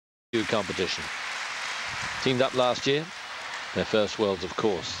competition. Teamed up last year, their first worlds, of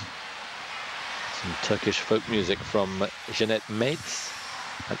course. Some Turkish folk music from Matz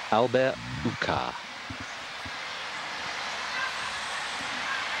and Ucar.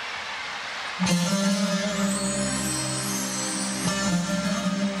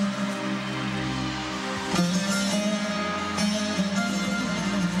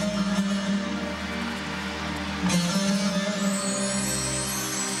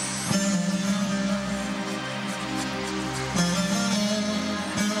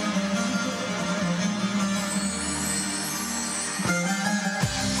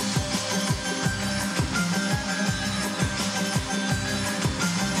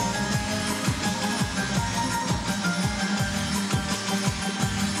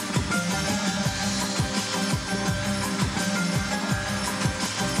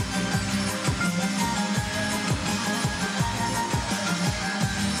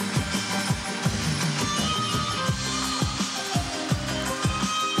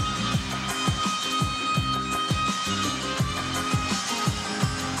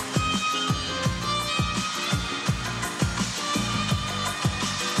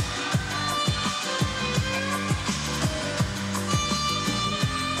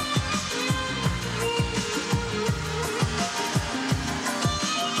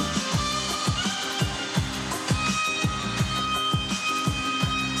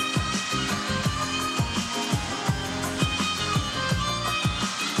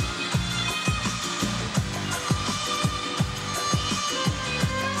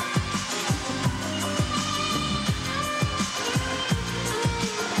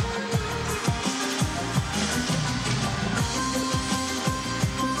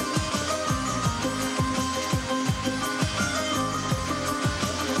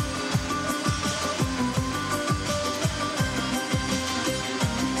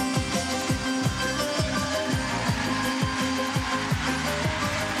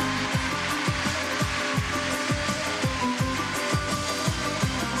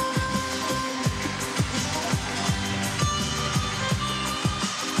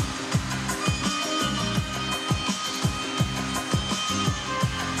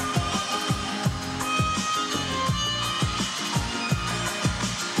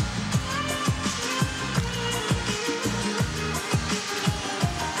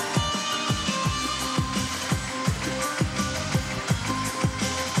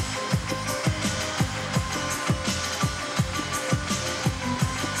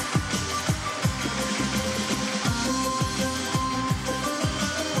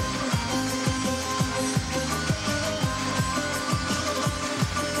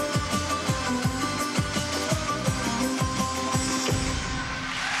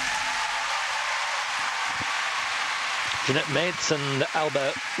 Matz and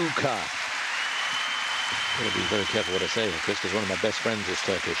Ucar. Got to be very careful what I say here, Chris, because one of my best friends is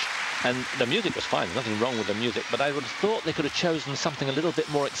Turkish. And the music was fine, nothing wrong with the music, but I would have thought they could have chosen something a little bit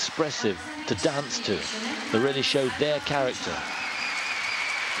more expressive to dance to, that really showed their character.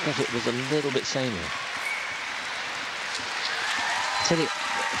 I thought it was a little bit samey. I tell you,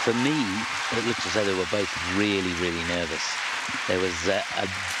 for me, it looked as though they were both really, really nervous. There was a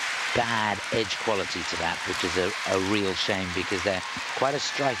bad edge quality to that, which is a real shame, because they're quite a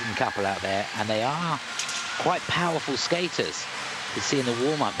striking couple out there, and they are quite powerful skaters. You see in the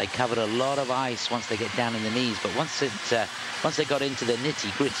warm-up they covered a lot of ice once they get down in the knees, but once they got into the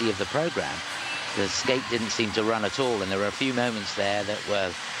nitty-gritty of the program, the skate didn't seem to run at all, and there were a few moments there that were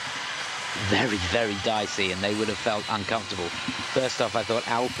very, very dicey, and they would have felt uncomfortable. First off, I thought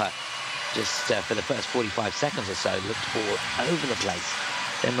Alpa, just for the first 45 seconds or so, looked all over the place.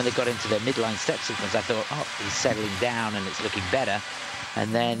 Then when they got into their midline step sequence, I thought, oh, he's settling down and it's looking better.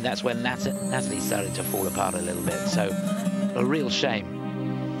 And then that's when Natalie started to fall apart a little bit. So a real shame.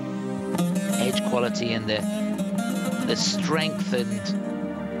 Edge quality and the strength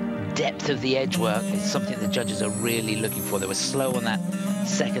and depth of the edge work is something the judges are really looking for. They were slow on that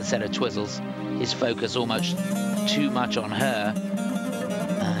second set of twizzles. His focus almost too much on her,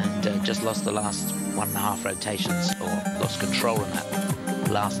 and just lost the last 1.5 rotations, or lost control on that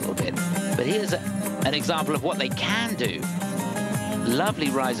last little bit. But here's an example of what they can do. Lovely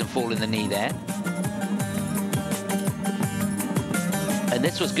rise and fall in the knee there. And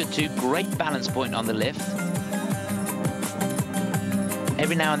this was good too. Great balance point on the lift.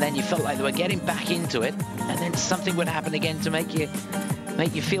 Every now and then you felt like they were getting back into it, and then something would happen again to make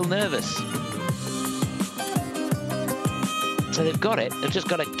you feel nervous. So they've got it. They've just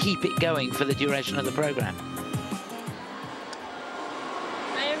got to keep it going for the duration of the program.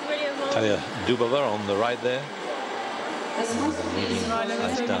 Talia Dubova on the right there. the leading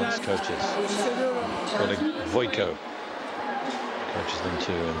ice dance coaches. Oleg Voyko coaches them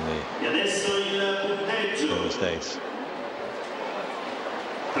too in the States.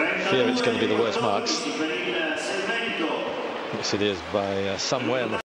 Fear it's going to be the worst marks. Yes, it is by some way.